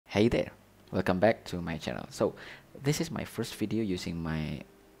Hey there, welcome back to my channel. So this is my first video using my,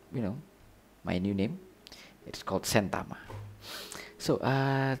 my new name. It's called Sentama. So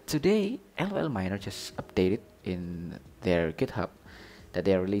today lolMiner just updated in their GitHub that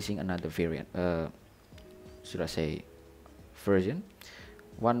they are releasing another variant. Should I say version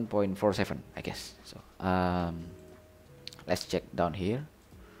 1.47, I guess. So let's check down here.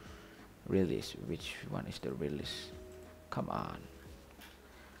 Release. Which one is the release? Come on.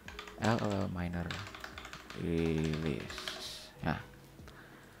 lolMiner release.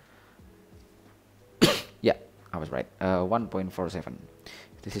 Yeah, I was right. 1.47.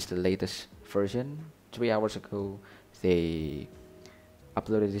 This is the latest version. 3 hours ago, they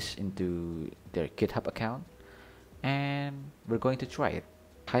uploaded this into their GitHub account, and we're going to try it.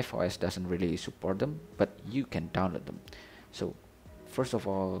 HiveOS doesn't really support them, but you can download them. So, first of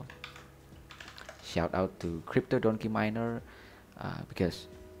all, shout out to lolMiner because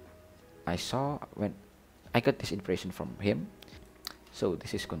I saw when I got this information from him. So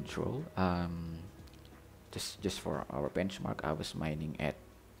this is control. Just for our benchmark, I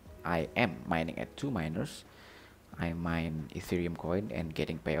am mining at 2 miners. I mine Ethereum coin and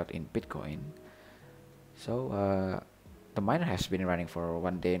getting payout in Bitcoin. So the miner has been running for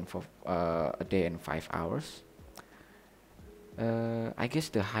 1 day and for a day and 5 hours. I guess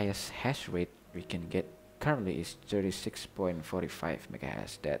the highest hash rate we can get currently is 36.45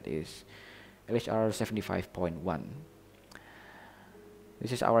 megahash. That is LHR 75.1.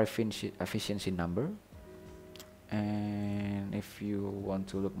 This is our efficiency number. And if you want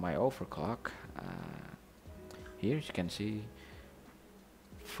to look my overclock, here you can see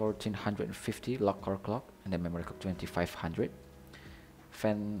 1450 lock core clock and the memory clock 2500.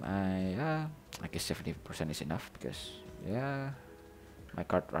 Fan, I guess 70% is enough because my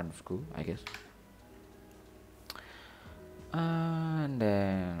card runs cool, I guess. And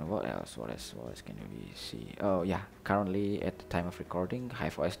then what else can we see? Oh yeah, currently at the time of recording,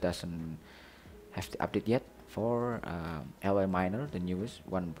 HiveOS doesn't have the update yet for lolMiner, the newest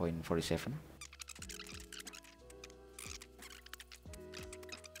 1.47.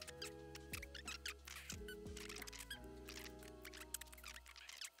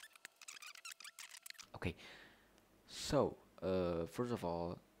 Okay, so first of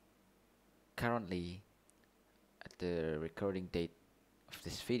all, currently at the recording date of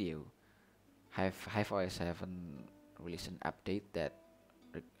this video, HiveOS haven't released an update that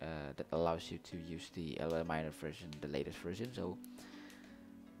that allows you to use the lolMiner version, the latest version. So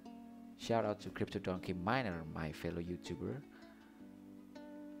shout out to lolMiner, my fellow YouTuber,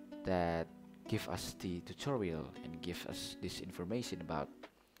 that give us the tutorial and give us this information about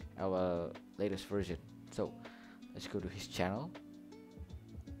our latest version. So let's go to his channel,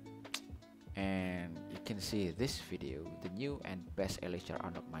 and you can see this video, the new and best LHR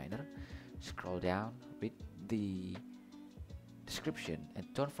Unlock miner. Scroll down, read the description,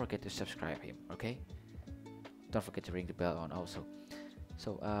 and don't forget to subscribe him, okay? Don't forget to ring the bell on also.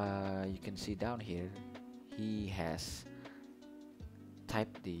 So you can see down here he has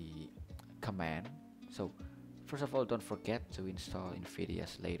typed the command. So first of all, don't forget to install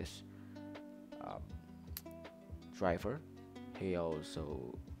NVIDIA's latest driver. He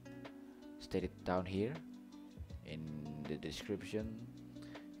also stated down here in the description,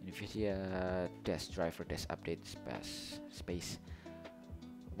 NVIDIA test driver test update space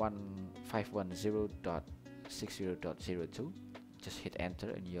 1510.60.02. Just hit enter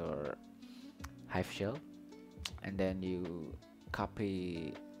in your Hive shell, and then you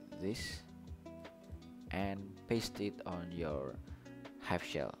copy this and paste it on your Hive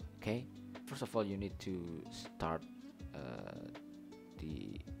shell. Okay, first of all, you need to start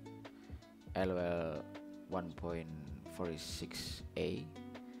the LOL 1.46a,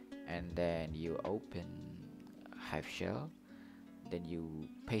 and then you open Hive shell, then you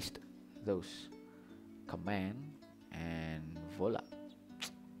paste those command, and voila,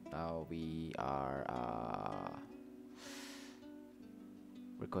 now we're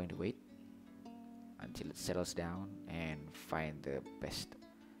going to wait until it settles down and find the best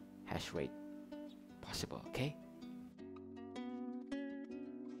hash rate possible. Okay,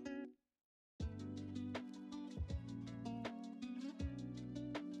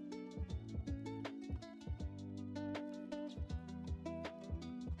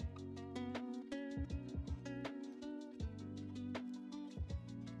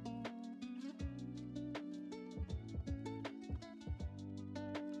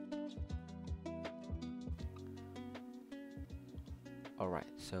 alright,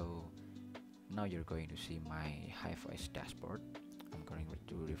 so now you're going to see my HiveOS dashboard. I'm going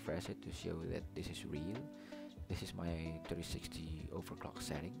to refresh it to show that this is real. this is my 3060 overclock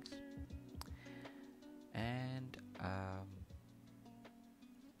settings, and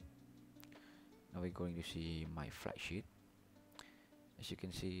now we're going to see my flight sheet. As you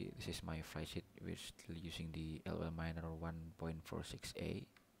can see, this is my flight sheet. We're still using the lolMiner 1.46a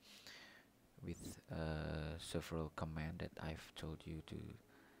with several commands that I've told you to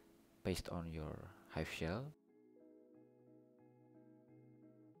paste on your Hive shell.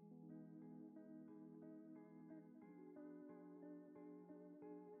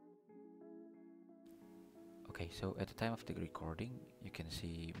 Okay, so at the time of the recording, you can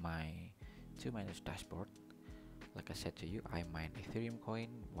see my 2Miners dashboard. Like I said to you, I mine Ethereum coin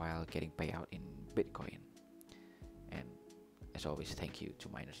while getting payout in Bitcoin. And as always, thank you to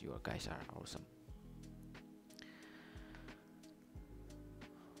miners. You guys are awesome.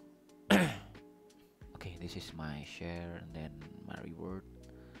 Okay, this is my share and then my reward.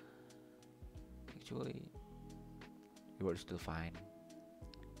 Actually, reward is still fine.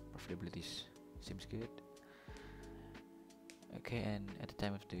 Profitability seems good. Okay, and at the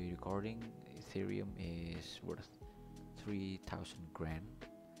time of the recording, Ethereum is worth 3,000 grand,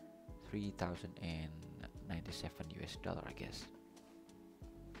 3,097 US dollar, I guess.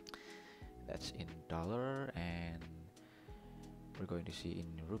 That's in dollar, and we're going to see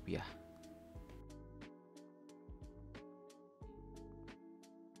in rupiah.